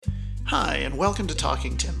Hi, and welcome to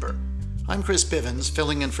Talking Timber. I'm Chris Bivens,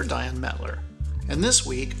 filling in for Diane Metler. And this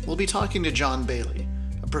week, we'll be talking to John Bailey,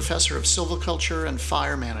 a professor of silviculture and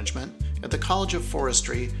fire management at the College of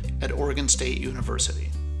Forestry at Oregon State University.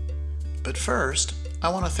 But first, I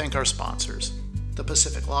want to thank our sponsors, the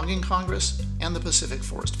Pacific Logging Congress and the Pacific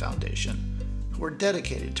Forest Foundation, who are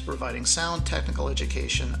dedicated to providing sound technical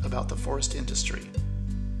education about the forest industry.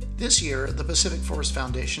 This year, the Pacific Forest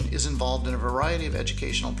Foundation is involved in a variety of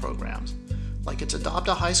educational programs, like its Adopt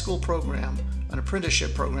a High School program, an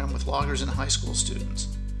apprenticeship program with loggers and high school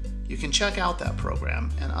students. You can check out that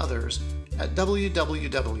program and others at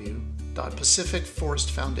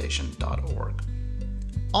www.pacificforestfoundation.org.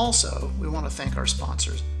 Also, we want to thank our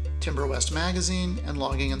sponsors, Timber West Magazine and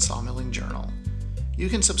Logging and Sawmilling Journal. You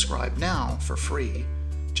can subscribe now for free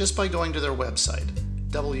just by going to their website,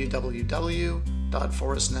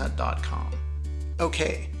 www.forestnet.com.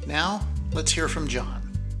 Okay, now let's hear from John.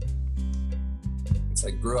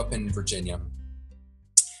 I grew up in Virginia,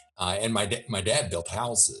 and my dad built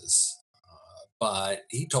houses, but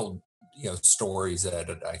he told stories that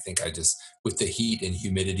I think I just, with the heat and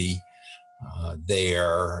humidity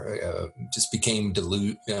just became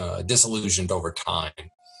disillusioned over time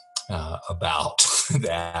about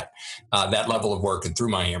that level of work, and threw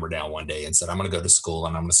my hammer down one day and said, I'm going to go to school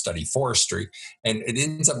and I'm going to study forestry. And it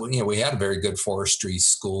ends up, we had a very good forestry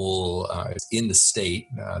school in the state.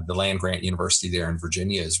 The land grant university there in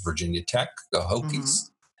Virginia is Virginia Tech, the Hokies.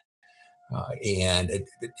 And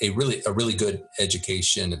a really good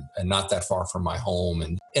education, and not that far from my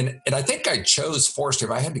home. And I think I chose forestry.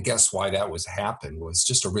 If I had to guess why that was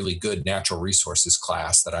just a really good natural resources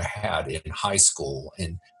class that I had in high school.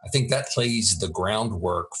 And I think that lays the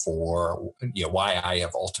groundwork for why I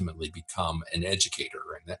have ultimately become an educator.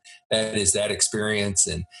 And that is that experience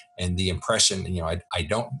and the impression. I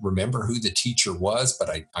don't remember who the teacher was, but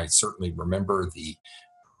I certainly remember the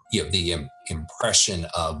impression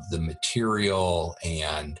of the material,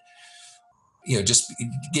 and just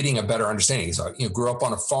getting a better understanding. So grew up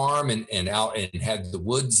on a farm and out and had the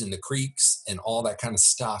woods and the creeks and all that kind of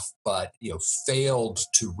stuff, but failed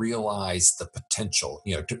to realize the potential,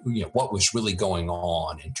 what was really going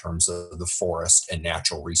on in terms of the forest and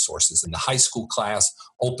natural resources. And the high school class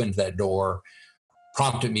opened that door,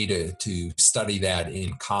 prompted me to study that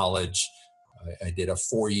in college. I did a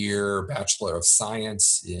 4-year Bachelor of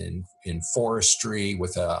Science in forestry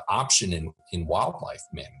with an option in wildlife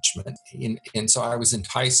management. And so I was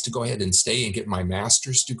enticed to go ahead and stay and get my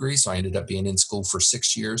master's degree. So I ended up being in school for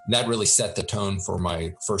 6 years. And that really set the tone for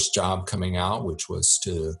my first job coming out, which was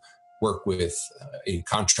to work with a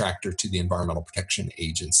contractor to the Environmental Protection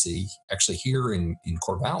Agency, actually here in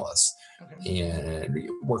Corvallis. Okay. And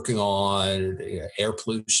working on air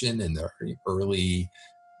pollution and the early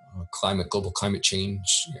global climate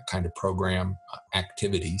change kind of program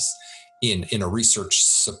activities in a research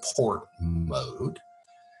support mode.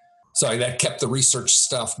 So that kept the research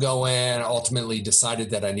stuff going. Ultimately decided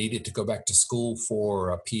that I needed to go back to school for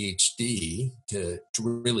a PhD to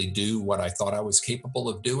really do what I thought I was capable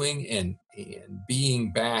of doing. And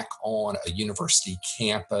being back on a university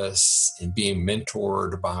campus and being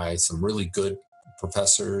mentored by some really good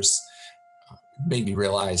professors made me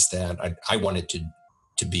realize that I wanted to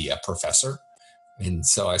be a professor. And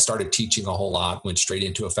so I started teaching a whole lot, went straight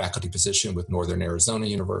into a faculty position with Northern Arizona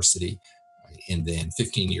University. And then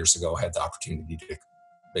 15 years ago, I had the opportunity to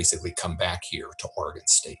basically come back here to Oregon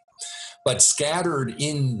State. But scattered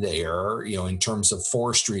in there, in terms of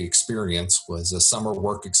forestry experience, was a summer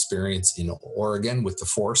work experience in Oregon with the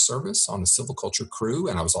Forest Service on a silviculture crew.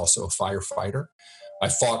 And I was also a firefighter. I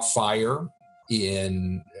fought fire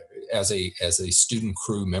as a student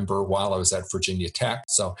crew member while I was at Virginia Tech.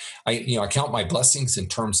 So I count my blessings in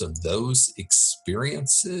terms of those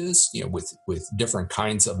experiences, with different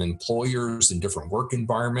kinds of employers and different work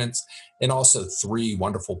environments, and also 3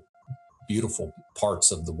 wonderful, beautiful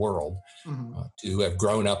parts of the world. To have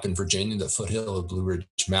grown up in Virginia, the foothill of Blue Ridge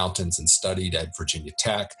Mountains, and studied at Virginia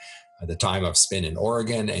Tech, the time I've spent in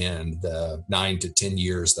Oregon, and the 9 to 10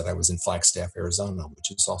 years that I was in Flagstaff, Arizona, which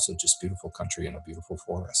is also just beautiful country and a beautiful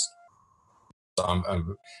forest. So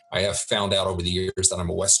I have found out over the years that I'm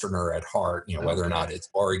a Westerner at heart. Whether or not it's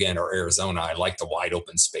Oregon or Arizona, I like the wide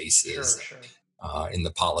open spaces, Sure. In the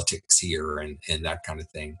politics here and that kind of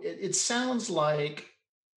thing. It sounds like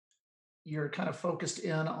you're kind of focused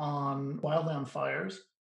in on wildland fires.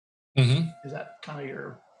 Mm-hmm. Is that kind of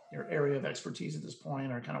your area of expertise at this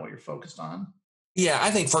point, or kind of what you're focused on? Yeah,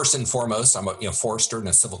 I think first and foremost, I'm a forester and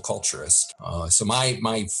a civil culturist. So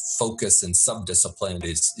my focus and subdiscipline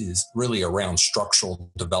is really around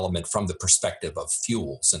structural development from the perspective of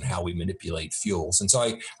fuels and how we manipulate fuels. And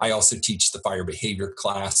so I also teach the fire behavior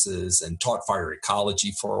classes and taught fire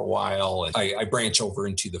ecology for a while. And I branch over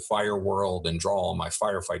into the fire world and draw on my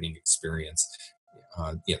firefighting experience,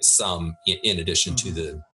 some in addition to Hmm.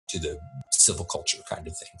 the civil culture kind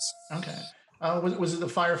of things. Okay. Was it the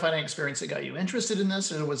firefighting experience that got you interested in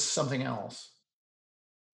this, or was something else?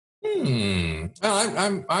 Well,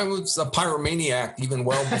 I was a pyromaniac even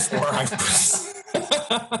well before I was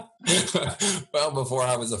well before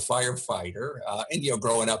I was a firefighter, and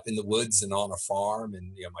growing up in the woods and on a farm,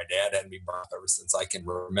 and my dad had me burn ever since I can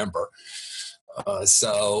remember.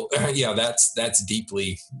 So that's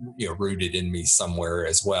deeply rooted in me somewhere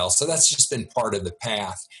as well. So that's just been part of the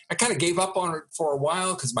path. I kind of gave up on it for a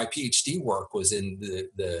while because my PhD work was in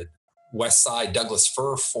the West Side Douglas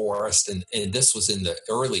fir forest, and this was in the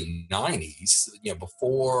early '90s.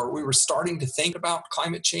 Before we were starting to think about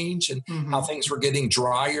climate change and how Hmm. things were getting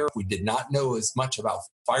drier. We did not know as much about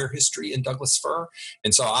fire history in Douglas fir,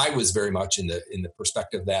 and so I was very much in the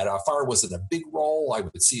perspective that fire wasn't a big role. I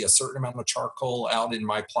would see a certain amount of charcoal out in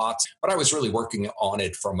my plots, but I was really working on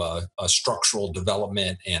it from a structural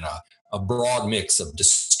development and a broad mix of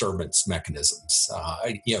disturbance mechanisms.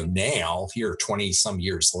 Now here 20 some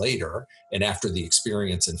years later, and after the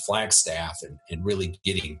experience in Flagstaff and really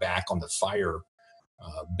getting back on the fire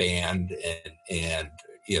band and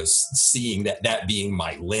seeing that being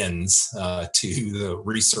my lens to the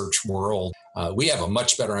research world, we have a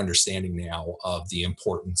much better understanding now of the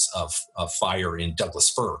importance of fire in Douglas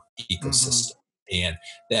fir ecosystem, Hmm. and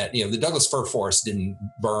that the Douglas fir forest didn't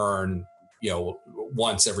burn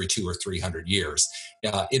once every 200 or 300 years.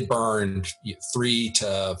 It burned 3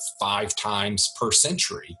 to 5 times per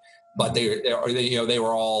century, but Hmm. they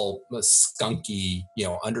were all skunky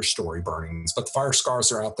understory burnings. But the fire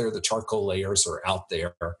scars are out there, the charcoal layers are out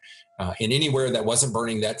there, and anywhere that wasn't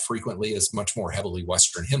burning that frequently is much more heavily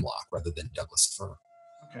western hemlock rather than Douglas fir.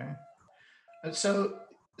 Okay. So,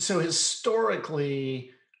 so historically,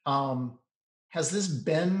 um, has this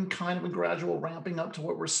been kind of a gradual ramping up to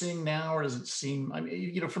what we're seeing now, or does it seem? I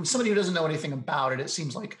mean, from somebody who doesn't know anything about it, it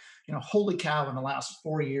seems like holy cow! In the last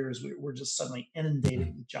 4 years, we're just suddenly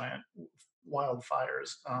inundated with giant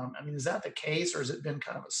wildfires. I mean, is that the case, or has it been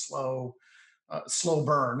kind of a slow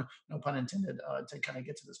burn, no pun intended, to kind of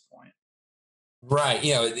get to this point? Right.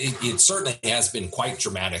 It certainly has been quite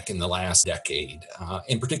dramatic in the last decade,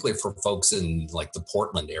 and particularly for folks in like the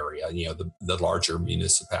Portland area, the larger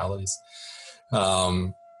municipalities.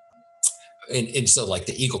 Um, and so like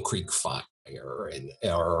the Eagle Creek fire and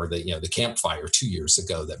or the campfire 2 years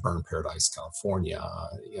ago that burned Paradise, California,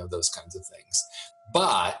 those kinds of things.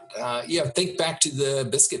 But think back to the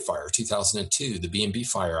Biscuit Fire 2002, the B&B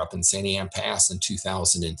fire up in Sandy Am Pass in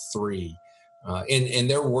 2003. And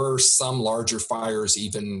there were some larger fires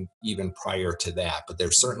even prior to that, but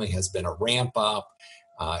there certainly Mhm. has been a ramp up,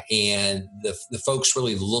 and the folks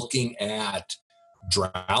really looking at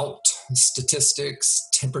drought statistics,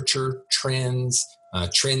 temperature trends,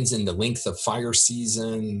 trends in the length of fire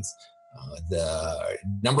seasons, the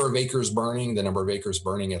number of acres burning, the number of acres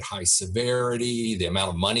burning at high severity, the amount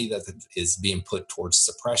of money that is being put towards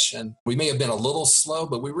suppression. We may have been a little slow,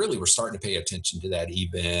 but we really were starting to pay attention to that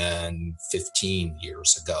even 15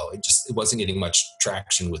 years ago. It wasn't getting much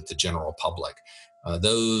traction with the general public.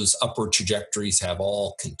 Those upward trajectories have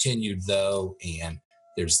all continued though, and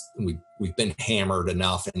we've been hammered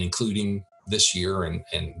enough, and including this year, and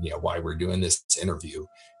why we're doing this interview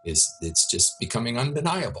is it's just becoming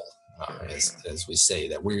undeniable, Sure, sure. as we say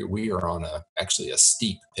that we are on actually a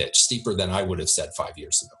steep pitch, steeper than I would have said 5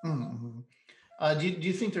 years ago. Mhm. Do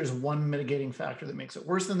you think there's one mitigating factor that makes it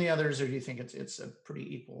worse than the others, or do you think it's a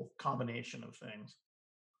pretty equal combination of things?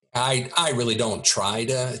 I really don't try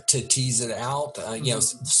to tease it out.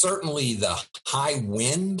 Mhm. Certainly the high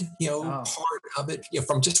wind, Oh, part of it,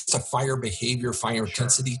 from just a fire behavior, fire sure.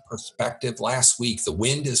 intensity perspective. Last week, the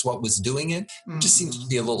wind is what was doing it. It just seems to Mhm.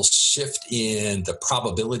 be a little shift in the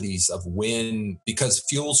probabilities of wind because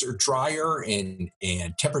fuels are drier and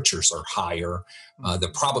temperatures are higher. The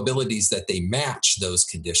Mhm. probabilities that they match those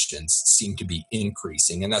conditions seem to be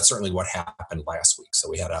increasing, and that's certainly what happened last week. So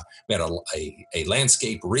we had a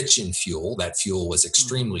landscape rich in fuel. That fuel was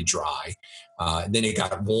extremely Mhm. dry. Then it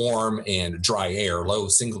got warm and dry air, low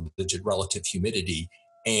single digit relative humidity.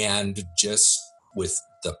 And just with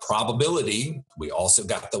the probability, we also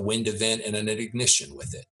got the wind event and an ignition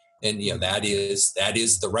with it. And that Mhm.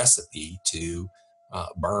 is the recipe to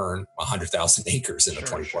burn 100,000 acres in a Sure,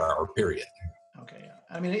 24-hour sure. period. Okay, yeah.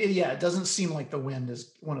 I mean, yeah, it doesn't seem like the wind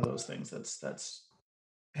is one of those things that's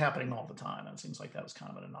happening all the time. It seems like that was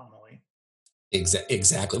kind of an anomaly.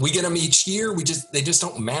 Exactly. We get them each year. They just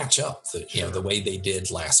don't match up the Sure. way they did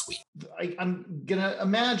last week. I'm gonna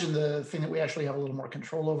imagine the thing that we actually have a little more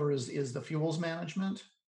control over is the fuels management.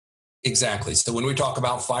 Exactly. So when we talk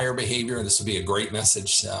about fire behavior, and this would be a great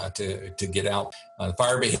message to get out. The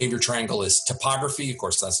fire behavior triangle is topography. Of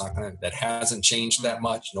course, that hasn't changed that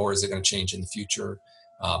much, nor is it going to change in the future.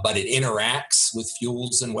 But it interacts with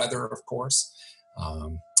fuels and weather, of course.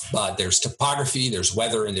 Um, but there's topography, there's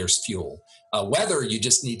weather, and there's fuel. Weather, you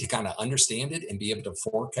just need to kind of understand it and be able to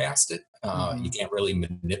forecast it. You Hmm. can't really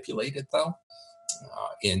manipulate it though.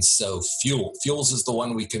 And so fuels is the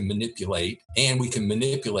one we can manipulate, and we can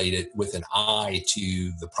manipulate it with an eye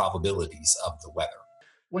to the probabilities of the weather.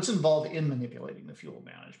 What's involved in manipulating the fuel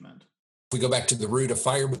management? If we go back to the root of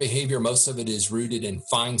fire behavior, most of it is rooted in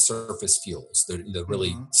fine surface fuels, the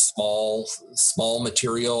really Hmm. small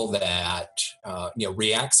material that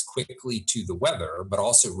reacts quickly to the weather, but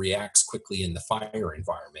also reacts quickly in the fire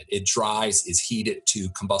environment. It dries, is heated to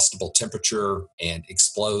combustible temperature, and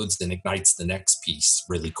explodes and ignites the next piece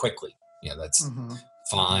really quickly. That's Hmm.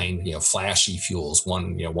 fine, flashy fuels,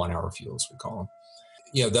 1 hour fuels we call them.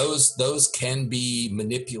 Those can be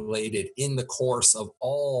manipulated in the course of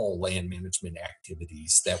all land management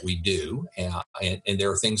activities that we do, and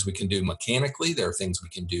there are things we can do mechanically, there are things we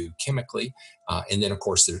can do chemically, and then of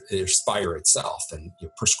course there's fire itself, and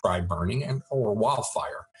prescribed burning or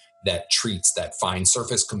wildfire that treats that fine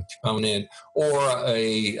surface component, or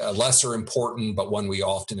a lesser important but one we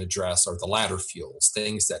often address are the ladder fuels,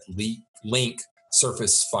 things that link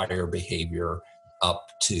surface fire behavior up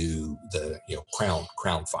to the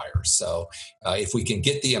crown fire. So if we can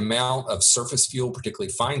get the amount of surface fuel,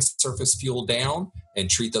 particularly fine surface fuel, down and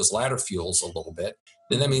treat those ladder fuels a little bit,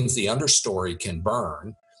 then that Hmm. means the understory can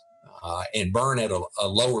burn, and burn at a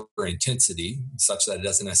lower intensity, such that it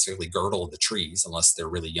doesn't necessarily girdle the trees unless they're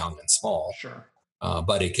really young and small. Sure.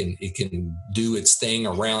 But it can do its thing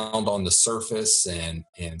around on the surface and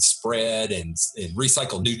spread and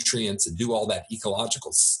recycle nutrients and do all that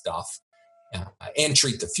ecological stuff, and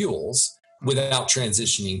treat the fuels Hmm. without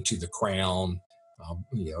transitioning to the crown, um,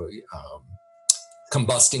 you know, um,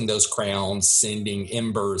 combusting those crowns, sending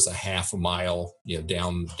embers a half a mile,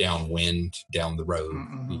 downwind, down the road,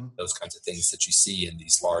 Hmm. those kinds of things that you see in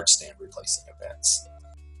these large stand replacing events.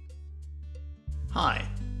 Hi.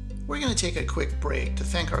 We're going to take a quick break to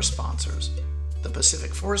thank our sponsors, the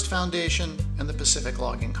Pacific Forest Foundation and the Pacific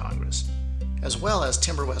Logging Congress, as well as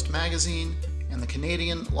Timber West Magazine and the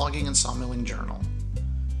Canadian Logging and Sawmilling Journal.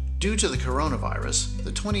 Due to the coronavirus,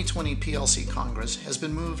 the 2020 PLC Congress has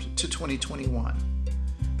been moved to 2021.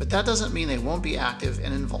 But that doesn't mean they won't be active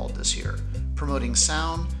and involved this year, promoting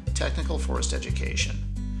sound, technical forest education.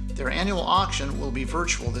 Their annual auction will be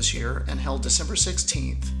virtual this year and held December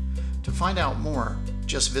 16th. To find out more,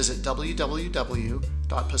 just visit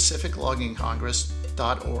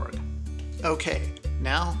www.pacificloggingcongress.org. Okay,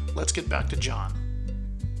 now let's get back to John.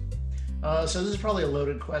 So this is probably a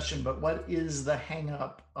loaded question, but what is the hang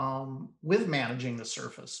up with managing the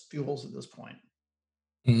surface fuels at this point?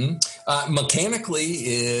 Mm-hmm. Mechanically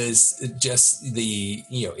is just the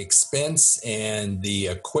expense and the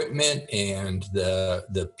equipment and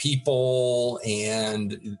the people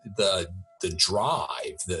and the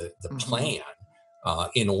drive, the Mm-hmm. plan,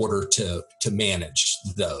 in order to manage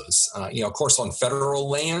those. Of course, on federal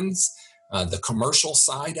lands, the commercial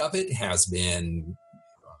side of it has been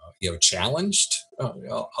challenged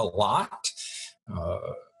a lot, uh,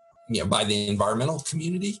 by the environmental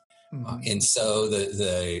community. Mm-hmm. And so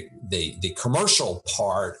the commercial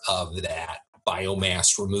part of that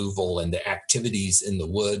biomass removal and the activities in the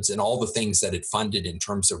woods and all the things that it funded in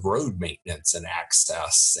terms of road maintenance and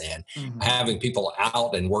access and Mm-hmm. having people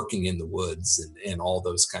out and working in the woods and all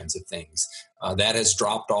those kinds of things, that has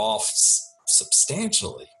dropped off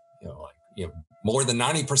substantially. More than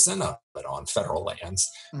 90% of it on federal lands,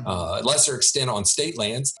 Mm-hmm. lesser extent on state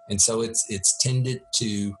lands, and so it's tended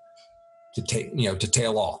to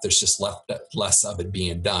tail off. There's just less of it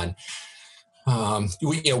being done.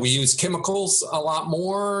 We use chemicals a lot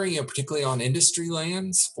more, particularly on industry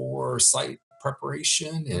lands for site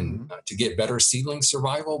preparation and Mm-hmm. to get better seedling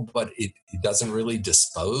survival, but it doesn't really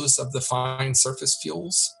dispose of the fine surface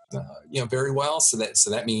fuels, very well. So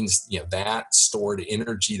that means that stored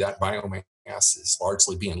energy, that biomass is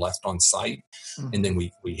largely being left on site, and Mm-hmm. then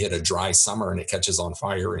we hit a dry summer and it catches on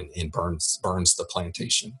fire and burns the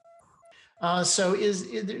plantation. So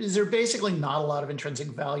is there basically not a lot of intrinsic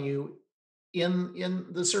value in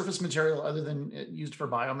the surface material other than used for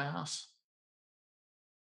biomass?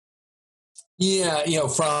 Yeah,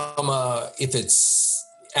 from if it's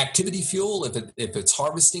activity fuel, if it's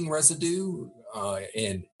harvesting residue,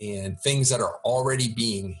 and things that are already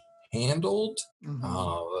being handled, Mm-hmm.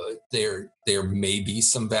 uh, there may be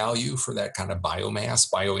some value for that kind of biomass,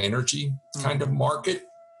 bioenergy kind of Mm-hmm. market.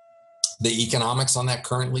 The economics on that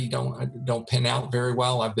currently don't pin out very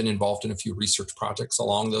well. I've been involved in a few research projects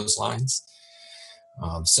along those lines.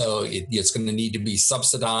 So it's going to need to be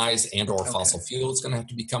subsidized, and/or Okay. fossil fuel is going to have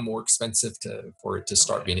to become more expensive for it to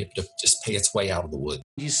start being Okay. able to just pay its way out of the wood.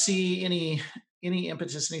 Do you see any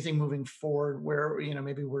impetus, anything moving forward where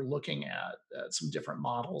maybe we're looking at some different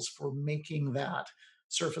models for making that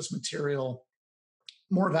surface material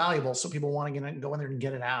more valuable, so people want to go in there and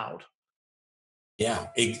get it out? Yeah,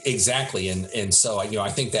 exactly. And so I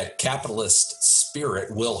think that capitalist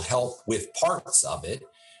spirit will help with parts of it,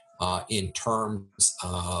 in terms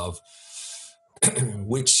of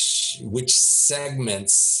which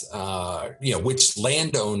segments, which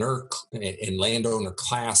landowner and landowner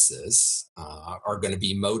classes are going to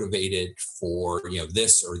be motivated for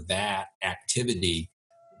this or that activity,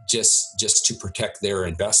 just to protect their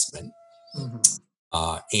investment. Hmm.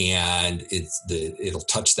 And it'll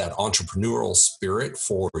touch that entrepreneurial spirit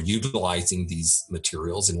for utilizing these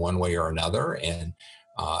materials in one way or another, and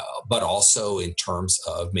but also in terms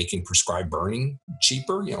of making prescribed burning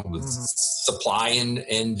cheaper, with Hmm. supply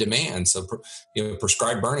and demand. So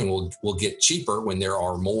prescribed burning will get cheaper when there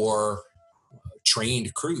are more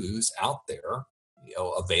trained crews out there,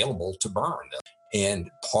 available to burn. And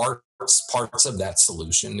parts of that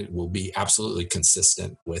solution will be absolutely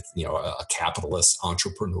consistent with a capitalist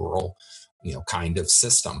entrepreneurial kind of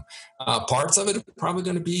system. Parts of it are probably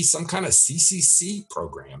going to be some kind of CCC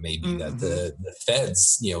program, maybe that Hmm. the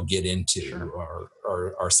feds get into, Sure.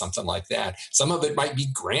 or something like that. Some of it might be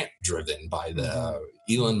grant driven by Hmm. the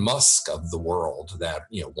Elon Musk of the world that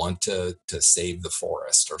want to save the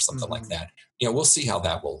forest or something like Hmm. that. We'll see how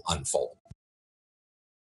that will unfold.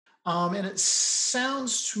 And it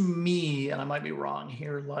sounds to me, and I might be wrong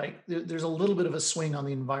here, like there's a little bit of a swing on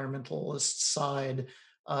the environmentalist side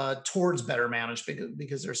towards better managed,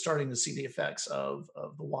 because they're starting to see the effects of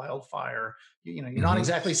the wildfire. You're not Hmm.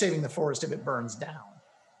 exactly saving the forest if it burns down.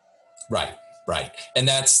 Right, right, and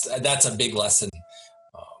that's a big lesson.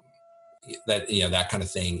 That that kind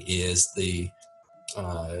of thing is the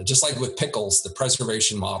just like with pickles, the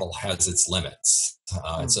preservation model has its limits.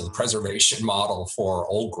 And so the Hmm. preservation model for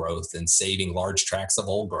old growth and saving large tracts of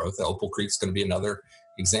old growth, Opal Creek is going to be another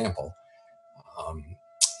example. Um,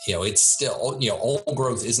 it's still, old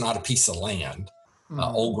growth is not a piece of land. Hmm.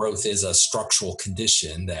 Old growth is a structural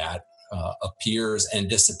condition that appears and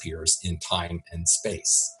disappears in time and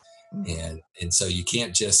space. Hmm. And so you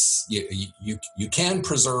can't just you can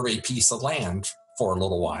preserve a piece of land for a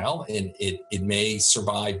little while, and it may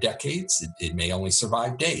survive decades. It may only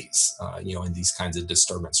survive days, in these kinds of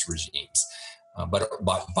disturbance regimes. But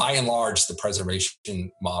by and large, the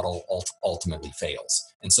preservation model ultimately fails.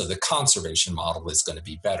 And so the conservation model is going to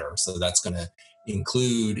be better. So that's going to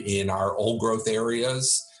include in our old growth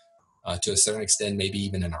areas, to a certain extent, maybe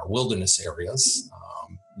even in our wilderness areas,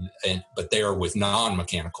 but they are with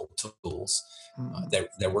non-mechanical tools. Hmm. That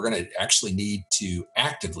we're going to actually need to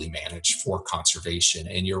actively manage for conservation.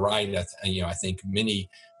 And you're right. I think many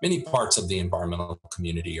parts of the environmental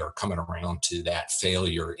community are coming around to that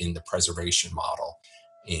failure in the preservation model,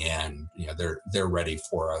 and they're ready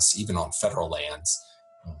for us, even on federal lands,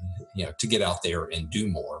 to get out there and do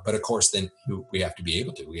more. But of course, then we have to be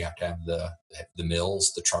able to. We have to have the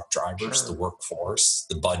mills, the truck drivers, the Sure. workforce,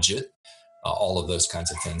 the budget, all of those kinds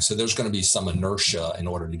of things. So there's going to be some inertia in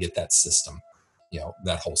order to get that system,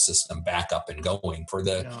 that whole system back up and going for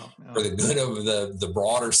the Yeah. Yeah. for the good of the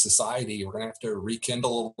broader society. We're going to have to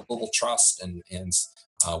rekindle a little trust and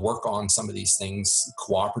work on some of these things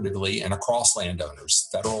cooperatively and across landowners,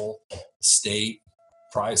 federal, state,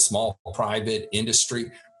 small private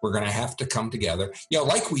industry. We're going to have to come together,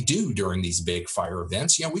 like we do during these big fire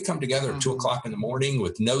events. We come together at 2 o'clock in the morning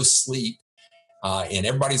with no sleep, and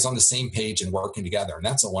everybody's on the same page and working together, and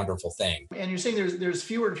that's a wonderful thing. And you're saying there's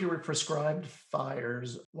fewer and fewer prescribed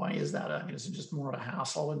fires. Why is that? I mean, is it just more of a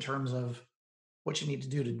hassle in terms of what you need to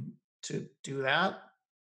do to do that?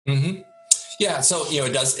 Mm-hmm. Yeah, so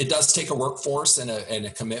it does take a workforce and a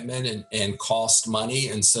commitment and cost money,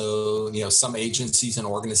 and so some agencies and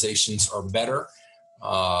organizations are better,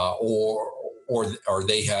 or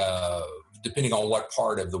they have, depending on what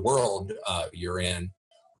part of the world you're in,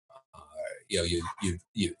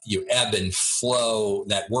 you ebb and flow.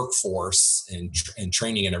 That workforce and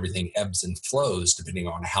training and everything ebbs and flows depending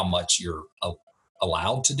on how much you're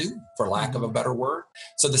allowed to do, for lack of a better word.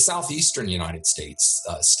 So the southeastern United States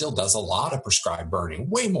still does a lot of prescribed burning,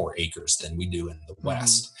 way more acres than we do in the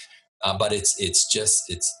West. But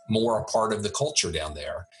it's more a part of the culture down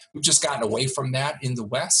there. We've just gotten away from that in the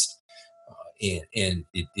West, and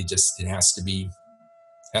it has to be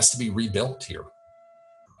rebuilt here.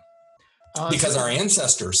 Because our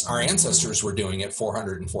ancestors were doing it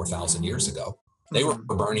 400 and 4,000 years ago. They were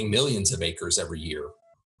burning millions of acres every year.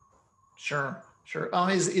 Sure.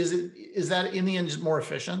 Is that in the end more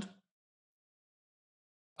efficient?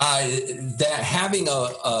 That having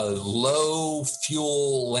a low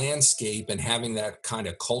fuel landscape and having that kind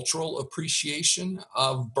of cultural appreciation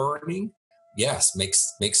of burning, yes,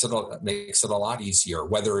 makes it a lot easier.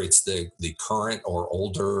 Whether it's the current or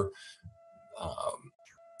older,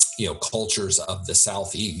 cultures of the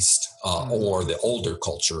Southeast or the older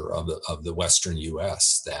culture of the Western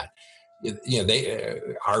U.S. that they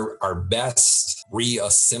our best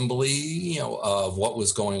reassembly of what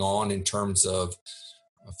was going on in terms of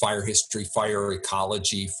fire history, fire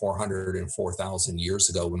ecology 400 and 4,000 years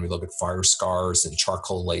ago, when we look at fire scars and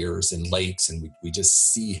charcoal layers in lakes, and we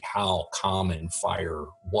just see how common fire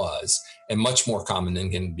was, and much more common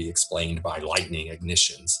than can be explained by lightning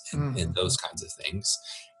ignitions and those kinds of things.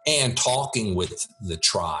 And talking with the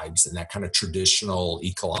tribes and that kind of traditional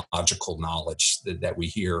ecological knowledge that we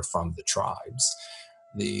hear from the tribes,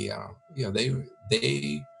 they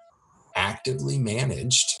actively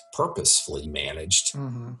purposefully managed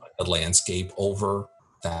the landscape over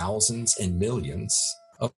thousands and millions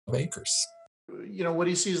of acres. What do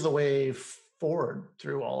you see as the way forward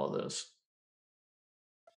through all of this?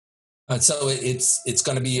 So it's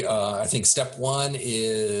going to be, I think step one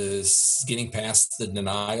is getting past the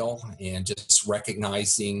denial and just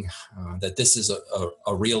recognizing that this is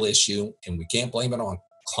a real issue, and we can't blame it on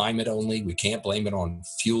climate only. We can't blame it on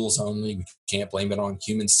fuels only. We can't blame it on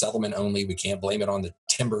human settlement only. We can't blame it on the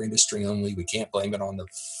timber industry only. We can't blame it on the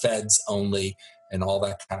feds only and all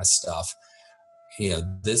that kind of stuff.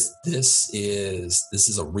 This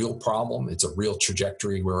is a real problem. It's a real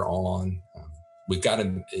trajectory we're on. We've got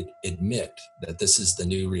to admit that this is the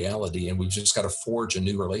new reality, and we've just got to forge a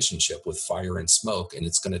new relationship with fire and smoke. And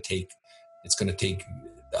it's going to take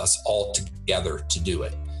us all together to do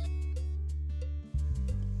it.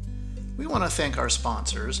 We want to thank our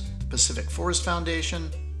sponsors, Pacific Forest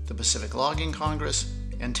Foundation, the Pacific Logging Congress,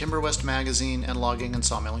 and Timber West Magazine and Logging and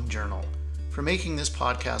Sawmilling Journal for making this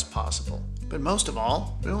podcast possible. But most of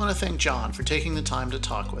all, we want to thank John for taking the time to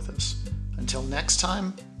talk with us. Until next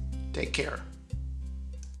time, take care.